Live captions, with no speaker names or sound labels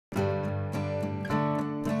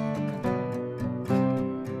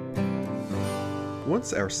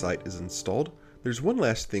Once our site is installed, there's one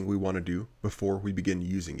last thing we want to do before we begin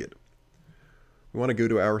using it. We want to go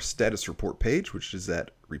to our status report page, which is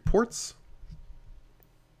at Reports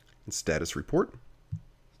and Status Report.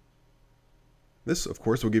 This, of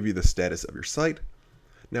course, will give you the status of your site.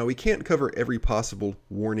 Now, we can't cover every possible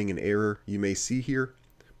warning and error you may see here,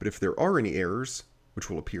 but if there are any errors, which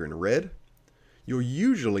will appear in red, you'll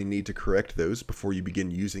usually need to correct those before you begin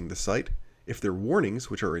using the site. If they're warnings,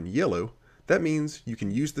 which are in yellow, that means you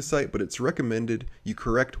can use the site, but it's recommended you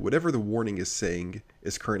correct whatever the warning is saying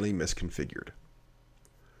is currently misconfigured.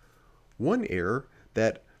 One error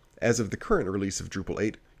that, as of the current release of Drupal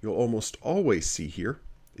 8, you'll almost always see here,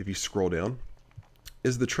 if you scroll down,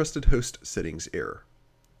 is the Trusted Host Settings error.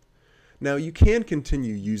 Now, you can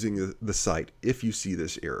continue using the site if you see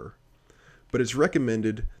this error, but it's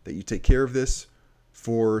recommended that you take care of this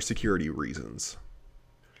for security reasons.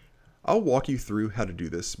 I'll walk you through how to do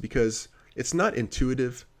this because it's not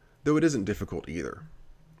intuitive, though it isn't difficult either.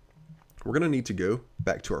 We're going to need to go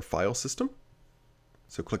back to our file system.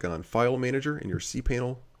 So click on File Manager in your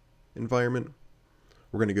cPanel environment.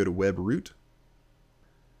 We're going to go to Web Root.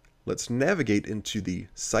 Let's navigate into the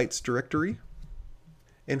Sites directory.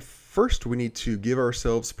 And first we need to give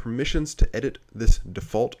ourselves permissions to edit this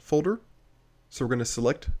default folder. So we're going to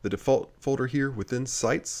select the default folder here within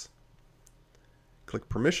Sites. Click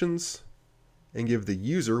Permissions and give the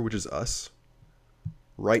user, which is us,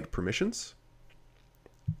 write permissions.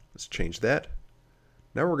 Let's change that.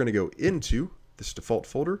 Now we're going to go into this default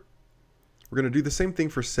folder. We're going to do the same thing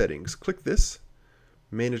for settings. Click this,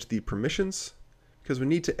 manage the permissions, because we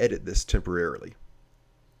need to edit this temporarily.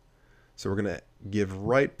 So we're going to give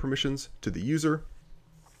write permissions to the user.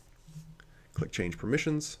 Click change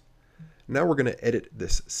permissions. Now we're going to edit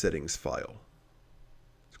this settings file.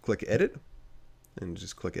 So click edit and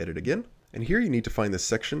just click edit again. And here you need to find this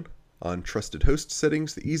section on trusted host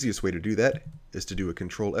settings. The easiest way to do that is to do a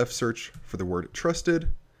Control F search for the word trusted.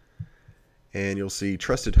 And you'll see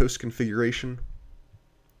trusted host configuration.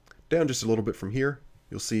 Down just a little bit from here,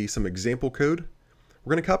 you'll see some example code.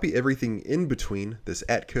 We're going to copy everything in between this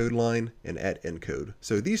 @code line and @endcode.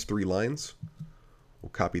 So these three lines,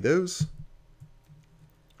 we'll copy those.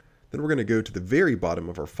 Then we're going to go to the very bottom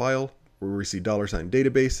of our file where we see $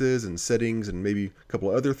 databases and settings and maybe a couple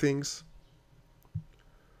of other things.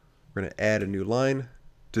 We're going to add a new line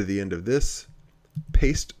to the end of this,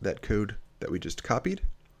 paste that code that we just copied,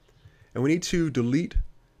 and we need to delete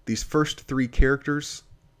these first three characters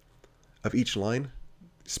of each line.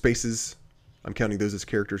 Spaces, I'm counting those as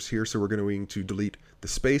characters here, so we're going to delete the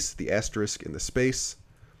space, the asterisk, and the space.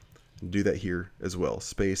 And do that here as well.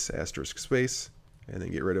 Space, asterisk, space, and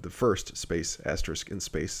then get rid of the first space, asterisk, and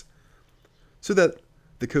space. So that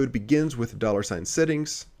the code begins with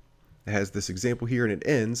 $settings. It has this example here, and it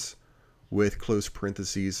ends with close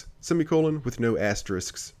parentheses, semicolon, with no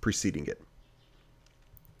asterisks preceding it.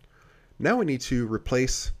 Now we need to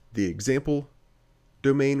replace the example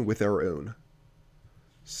domain with our own.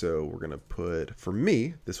 So we're going to put, for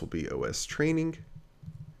me, this will be OS Training.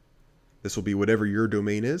 This will be whatever your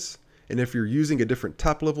domain is. And if you're using a different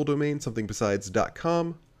top-level domain, something besides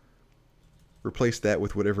 .com, replace that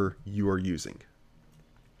with whatever you are using.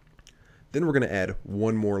 Then we're going to add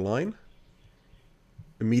one more line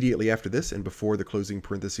immediately after this and before the closing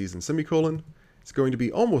parentheses and semicolon. It's going to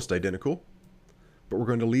be almost identical, but we're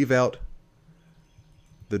going to leave out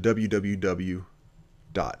the www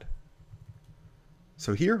dot.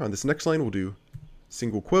 So here on this next line, we'll do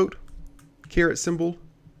single quote, caret symbol,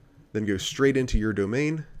 then go straight into your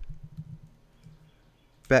domain,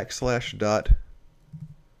 \dot,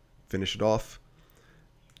 finish it off.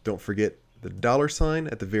 Don't forget the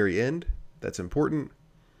 $ at the very end. That's important.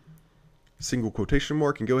 Single quotation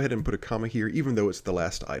mark, and go ahead and put a comma here, even though it's the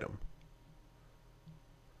last item.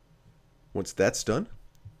 Once that's done,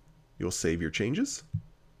 you'll save your changes.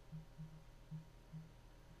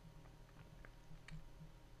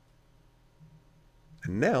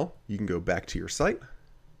 And now you can go back to your site.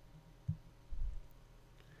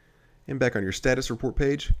 And back on your status report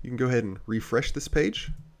page, you can go ahead and refresh this page.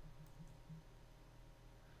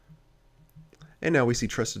 And now we see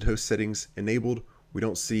trusted host settings enabled. We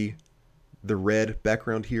don't see the red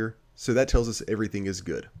background here, so that tells us everything is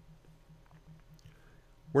good.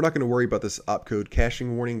 We're not going to worry about this opcode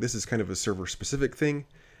caching warning. This is kind of a server specific thing,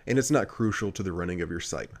 and it's not crucial to the running of your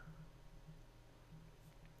site.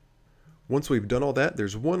 Once we've done all that,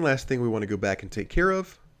 there's one last thing we want to go back and take care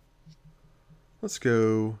of. Let's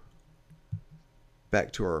go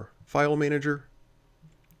back to our file manager.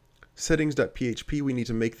 Settings.php, we need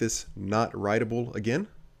to make this not writable again.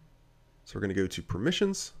 So we're going to go to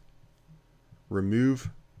permissions, remove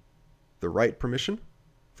the write permission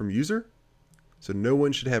from user. So no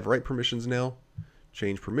one should have write permissions now.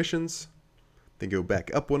 Change permissions, then go back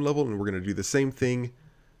up one level, and we're going to do the same thing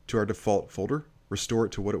to our default folder. Restore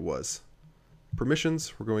it to what it was.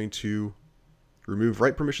 Permissions, we're going to remove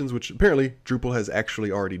write permissions, which apparently Drupal has actually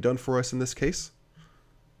already done for us in this case.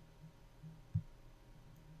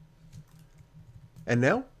 And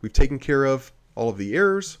now we've taken care of all of the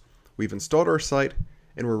errors, we've installed our site,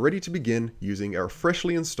 and we're ready to begin using our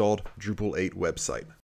freshly installed Drupal 8 website.